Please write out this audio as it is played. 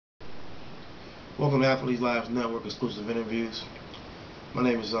Welcome to Athletes Lives Network exclusive interviews. My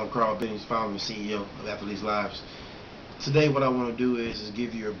name is Carl Bennings, founder and CEO of Athletes Lives. Today, what I want to do is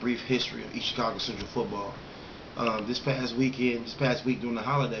give you a brief history of East Chicago Central football. This past week during the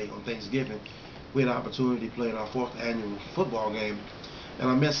holiday on Thanksgiving, we had an opportunity to play in our fourth annual football game, and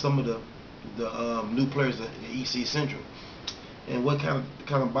I met some of the new players at EC Central. And what kind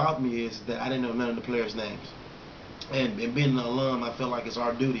of bothered me is that I didn't know none of the players' names. And being an alum, I feel like it's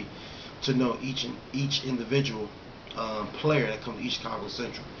our duty to know each individual player that comes to East Chicago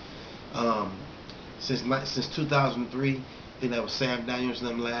Central. Um, since 2003, I think that was Sam Daniels and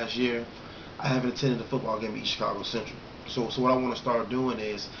them last year. I haven't attended a football game at East Chicago Central. So what I want to start doing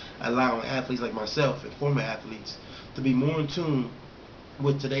is allowing athletes like myself and former athletes to be more in tune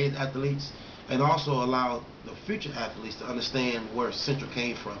with today's athletes, and also allow the future athletes to understand where Central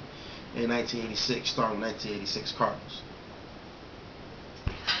came from in 1986, starting 1986 Cardinals.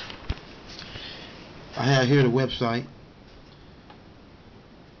 I have here the website.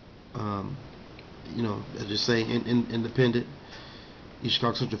 Um, I just say independent East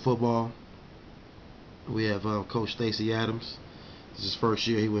Chicago Central football. We have Coach Stacy Adams. This is his first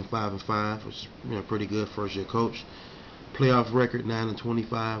year. He went 5-5, which is pretty good first year coach. Playoff record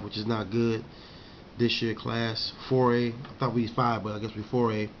 9-25, which is not good. This year class 4A. I thought we 5, but I guess we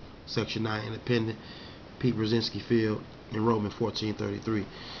 4A. Section 9 independent. Pete Brzezinski Field. Enrollment 1433.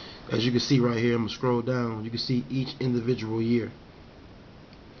 As you can see right here, I'm going to scroll down. You can see each individual year.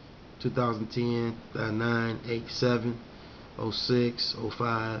 2010, 9, 8, 7, 06,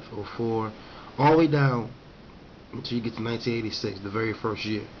 05, 04, all the way down until you get to 1986, the very first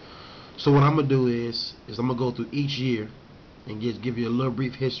year. So what I'm going to do is I'm going to go through each year and give you a little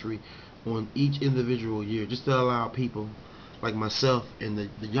brief history on each individual year, just to allow people like myself and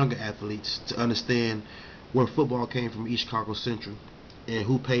the younger athletes to understand where football came from East Chicago Central and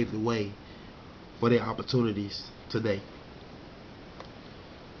who paved the way for their opportunities today.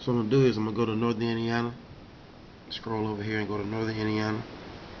 So what I'm going to do is I'm going to go to Northern Indiana, scroll over here and go to Northern Indiana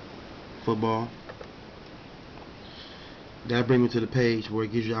football. That brings me to the page where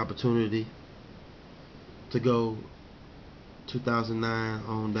it gives you opportunity to go 2009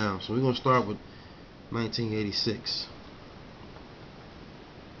 on down. So we're going to start with 1986.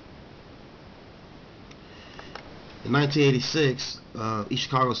 In 1986, East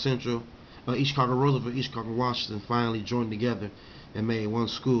Chicago Central, East Chicago Roosevelt, East Chicago Washington finally joined together and made one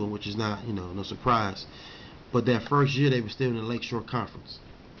school, which is not, no surprise. But that first year, they were still in the Lakeshore Conference.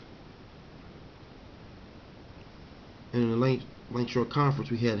 And in the Lakeshore Conference,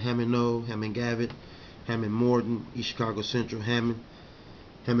 we had Hammond-Noe, Hammond-Gavitt, Hammond-Morton, East Chicago Central, Hammond,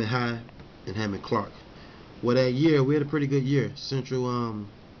 Hammond High, and Hammond-Clark. Well, that year, we had a pretty good year. Central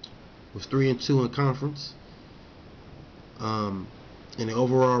was 3-2 in conference. And the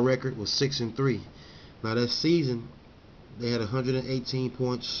overall record was 6-3. Now that season, they had 118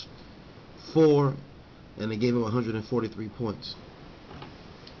 points, and they gave up 143 points.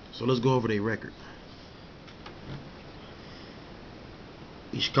 So let's go over their record.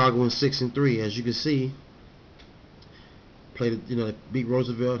 East Chicago went 6-3, as you can see. Played, beat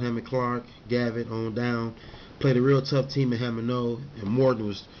Roosevelt, Hammond Clark, Gavitt on down. Played a real tough team at Hammond-Noe, and Morton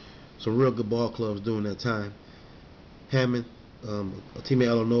was some real good ball clubs during that time. Hammond, a team at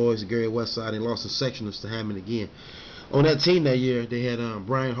Illinois, Gary Westside, and lost the sectionals to Hammond again. On that team that year, they had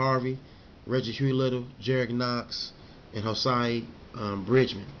Brian Harvey, Reggie Hughlittle, Jared Knox, and Hosai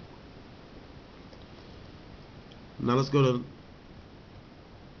Bridgman. Now let's go to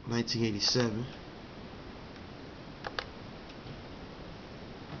 1987.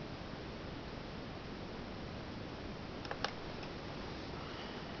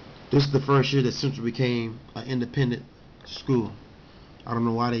 This is the first year that Central became an independent school. I don't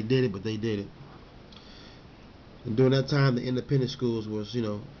know why they did it, but they did it. And during that time, the independent schools was,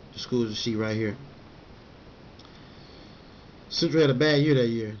 the schools you see right here. Central had a bad year that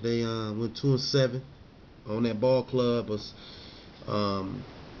year. They went 2-7 on that ball club.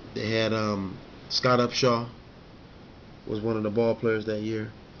 They had Scott Upshaw was one of the ball players that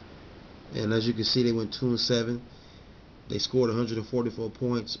year, and as you can see, they went 2-7. They scored 144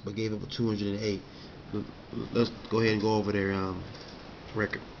 points, but gave up a 208. Let's go ahead and go over their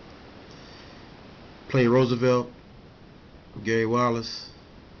record. Played Roosevelt, Gary Wallace,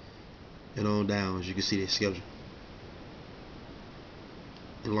 and on down. As you can see, their schedule.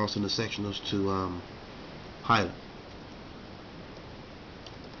 And lost in the sectionals to Highland.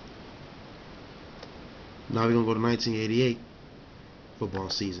 Now we're going to go to 1988 football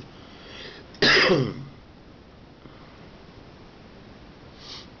season.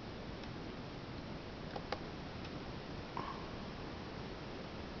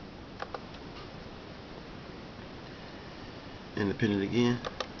 Independent again.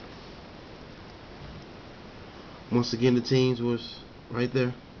 Once again, the teams was right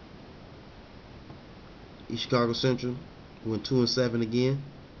there. East Chicago Central went 2-7 again.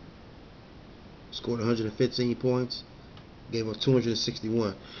 Scored 115 points. Gave up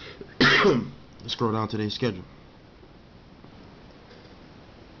 261. Let's scroll down to their schedule.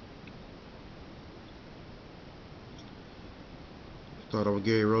 Start over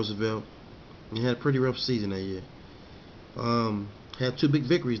Gary Roosevelt. He had a pretty rough season that year. Had two big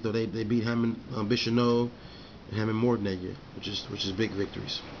victories though. They beat Hammond Bichonneau and Hammond Morton that year, which is big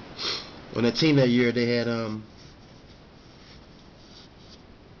victories. On that team that year, they had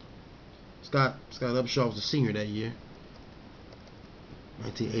Scott Upshaw was a senior that year,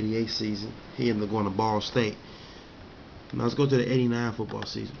 1988 season. He ended up going to Ball State. Now let's go to the 89 football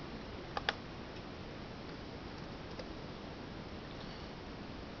season.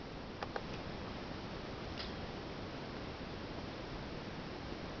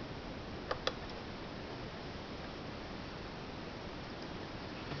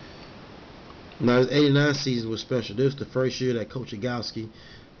 Now, this 89 season was special. This was the first year that Coach Yagowski,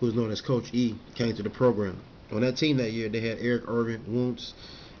 who was known as Coach E, came to the program. On that team that year, they had Eric Irvin, Woontz,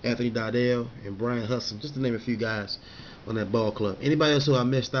 Anthony Dodell, and Brian Hudson, just to name a few guys on that ball club. Anybody else who I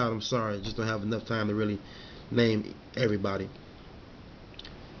missed out, I'm sorry. I just don't have enough time to really name everybody.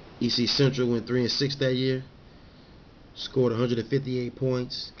 EC Central went 3-6 that year, scored 158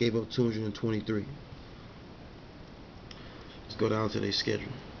 points, gave up 223. Let's go down to their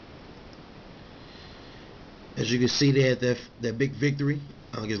schedule. As you can see, they had that big victory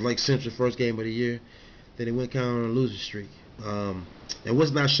against Lake Central, first game of the year. Then they went kind of on a losing streak. And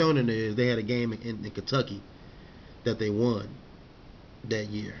what's not shown in there is they had a game in Kentucky that they won that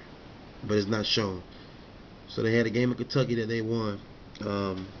year, but it's not shown. So they had a game in Kentucky that they won.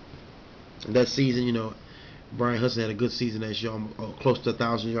 That season, you know, Brian Hudson had a good season that year, close to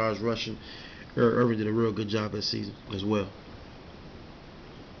 1,000 yards rushing. Irvin did a real good job that season as well.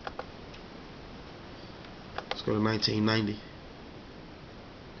 Let's go to 1990.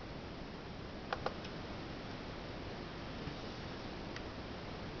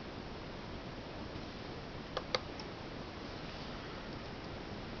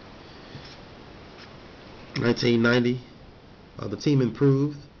 The team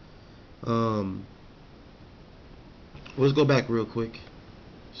improved. Let's go back real quick.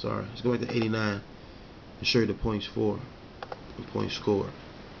 Sorry, let's go back to 89 and show you the points for and points scored.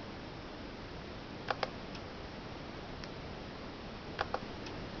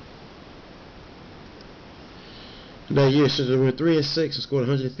 That year, so they went 3-6 and scored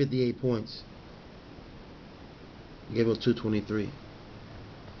 158 points. Gave up 223.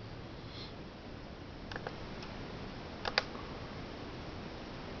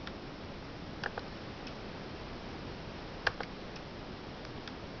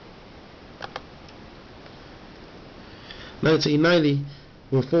 (1990)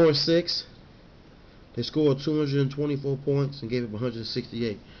 went 4-6. They scored 224 points and gave up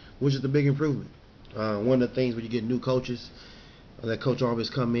 168, which is the big improvement. One of the things when you get new coaches, that coach always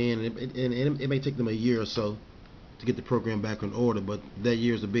come in, and it may take them a year or so to get the program back in order, but that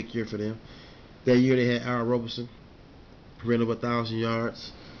year is a big year for them. That year they had Al Roberson, who ran over 1,000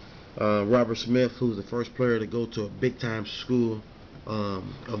 yards. Robert Smith, who was the first player to go to a big-time school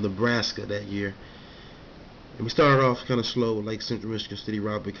of Nebraska that year. And we started off kind of slow with Lake Central, Michigan City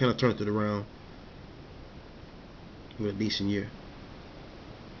Rob, but kind of turned it around with a decent year.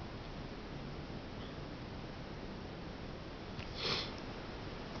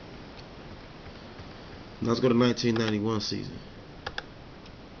 Now let's go to 1991 season.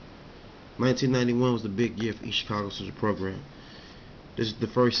 1991 was the big year for East Chicago Central program. This is the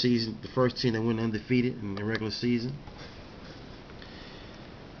first season, the first team that went undefeated in the regular season.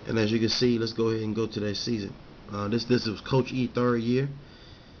 And as you can see, let's go ahead and go to that season. This was Coach E third year,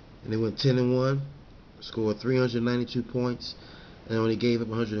 and they went 10-1, scored 392 points, and only gave up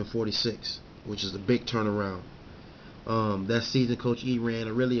 146, which is a big turnaround. That season, Coach E ran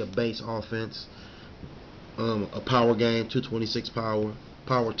a base offense. A power game, 226 power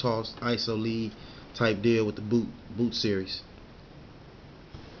toss, ISO lead type deal with the boot series.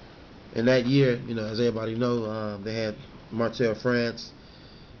 And that year, you know, as everybody know, they had Martel France,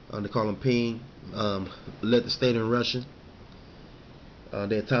 they call him Ping, led the state in rushing.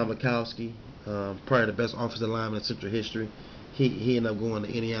 They had Tom Mikowski, probably the best offensive lineman in Central history. He ended up going to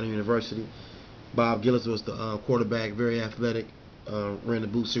Indiana University. Bob Gillis was the quarterback, very athletic, ran the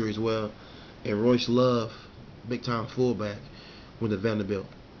boot series well. And Royce Love, big-time fullback, went to Vanderbilt.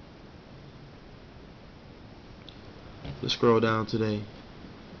 Let's scroll down today.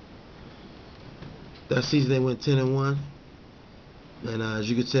 That season they went 10-1. And as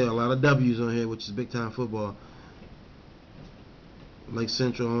you can tell, a lot of W's on here, which is big time football. Lake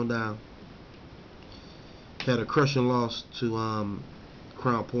Central on down. Had a crushing loss to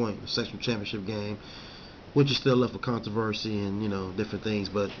Crown Point, the sectional championship game, which is still left for controversy and different things.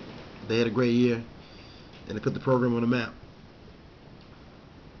 But they had a great year, and they put the program on the map.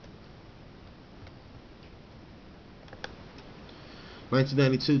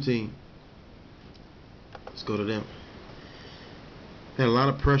 '92 team. Let's go to them. Had a lot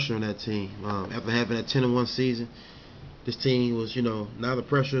of pressure on that team. After having that 10-1 season, this team was, now the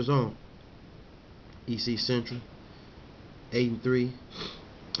pressure is on. EC Central, 8-3.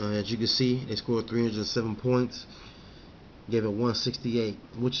 As you can see, they scored 307 points. Gave it 168,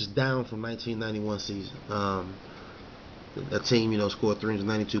 which is down from 1991 season. That team, scored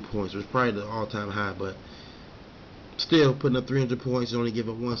 392 points. It was probably the all-time high, but still putting up 300 points and only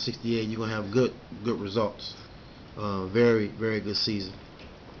giving 168, you're gonna have good results. Very, very good season.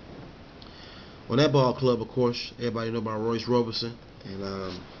 On that ball club, of course, everybody know about Royce Roberson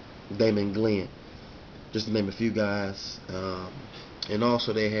and Damon Glenn, just to name a few guys. And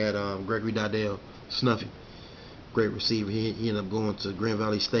also they had Gregory Dodell, Snuffy, great receiver. He ended up going to Grand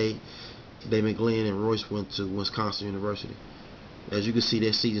Valley State. Damon Glenn and Royce went to Wisconsin University. As you can see,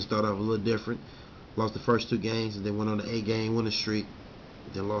 their season started off a little different. Lost the first 2 games, and then went on the 8-game winning streak.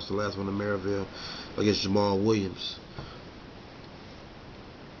 Then lost the last one to Maryville against Jamal Williams.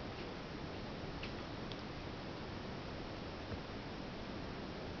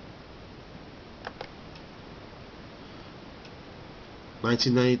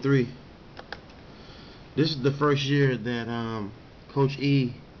 '93. This is the first year that Coach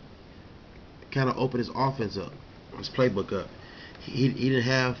E kind of opened his offense up, his playbook up. He didn't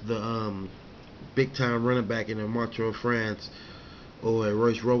have the big time running back in Montreux France or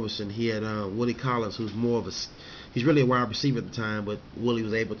Royce Roberson. He had Willie Collins, who's more of he's really a wide receiver at the time, but Willie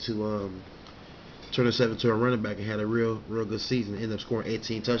was able to turn himself into a running back and had a real good season. Ended up scoring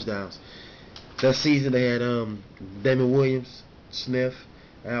 18 touchdowns. That season they had Damon Williams, Smith,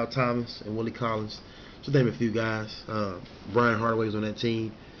 Al Thomas, and Willie Collins. Just name a few guys. Brian Hardaway was on that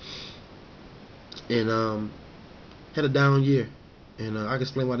team, and had a down year. And I can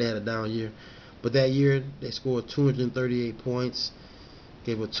explain why they had a down year. But that year they scored 238 points,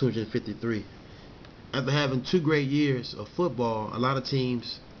 gave up 253. After having 2 great years of football, a lot of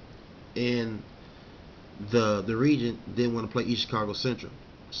teams in the region didn't want to play East Chicago Central.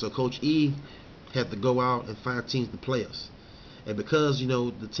 So Coach E had to go out and find teams to play us. And because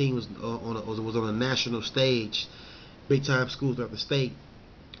the team was on a national stage, big time schools throughout the state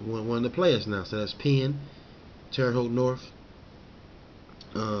wanted to play us now. So that's Penn, Terre Haute North,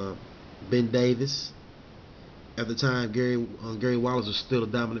 Ben Davis. At the time, Gary Wallace was still a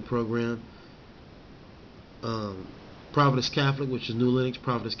dominant program. Providence Catholic, which is New Lenox,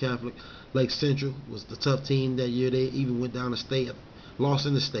 Providence Catholic. Lake Central was the tough team that year. They even went down the state, lost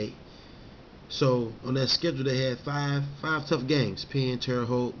in the state. So on that schedule, they had five tough games: Penn, Terre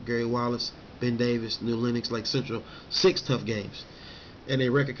Haute, Gary Wallace, Ben Davis, New Lenox, Lake Central. 6 tough games, and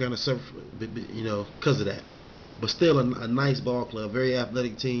their record kind of suffered, because of that. But still a nice ball club, very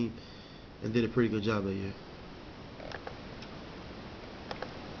athletic team, and did a pretty good job that year.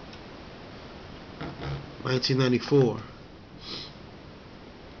 '94.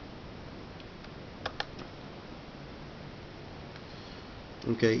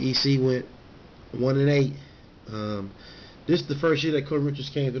 Okay, EC went 1-8. This is the first year that Coach Richards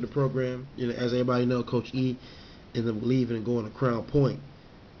came through the program. As everybody knows, Coach E ended up leaving and going to Crown Point.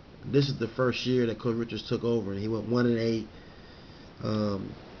 This is the first year that Coach Richards took over, and he went 1-8.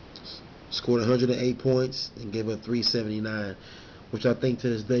 Scored 108 points and gave up 379, which I think to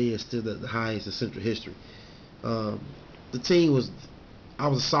this day is still the highest in Central history. The team was, I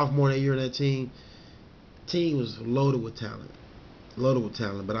was a sophomore that year in that team. The team was loaded with talent.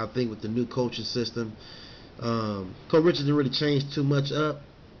 But I think with the new coaching system, Coach Richards didn't really change too much up,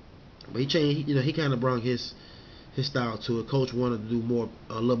 but he changed. He kind of brought his style to it. Coach wanted to do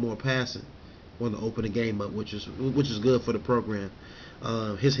a little more passing, wanted to open the game up, which is good for the program.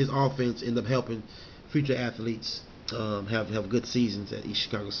 His offense ended up helping future athletes have good seasons at East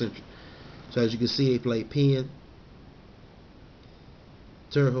Chicago Central. So as you can see, they played Penn,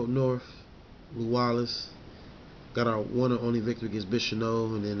 Terre Haute North, Lou Wallace. Got our one and only victory against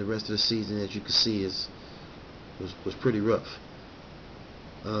Bichonneau, and then the rest of the season, as you can see, was pretty rough.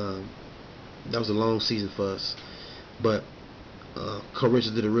 That was a long season for us, but Coach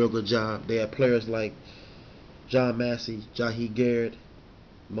Richards did a real good job. They had players like John Massey, Jahi Garrett,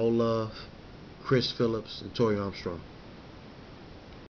 Mo Love, Chris Phillips, and Torrey Armstrong.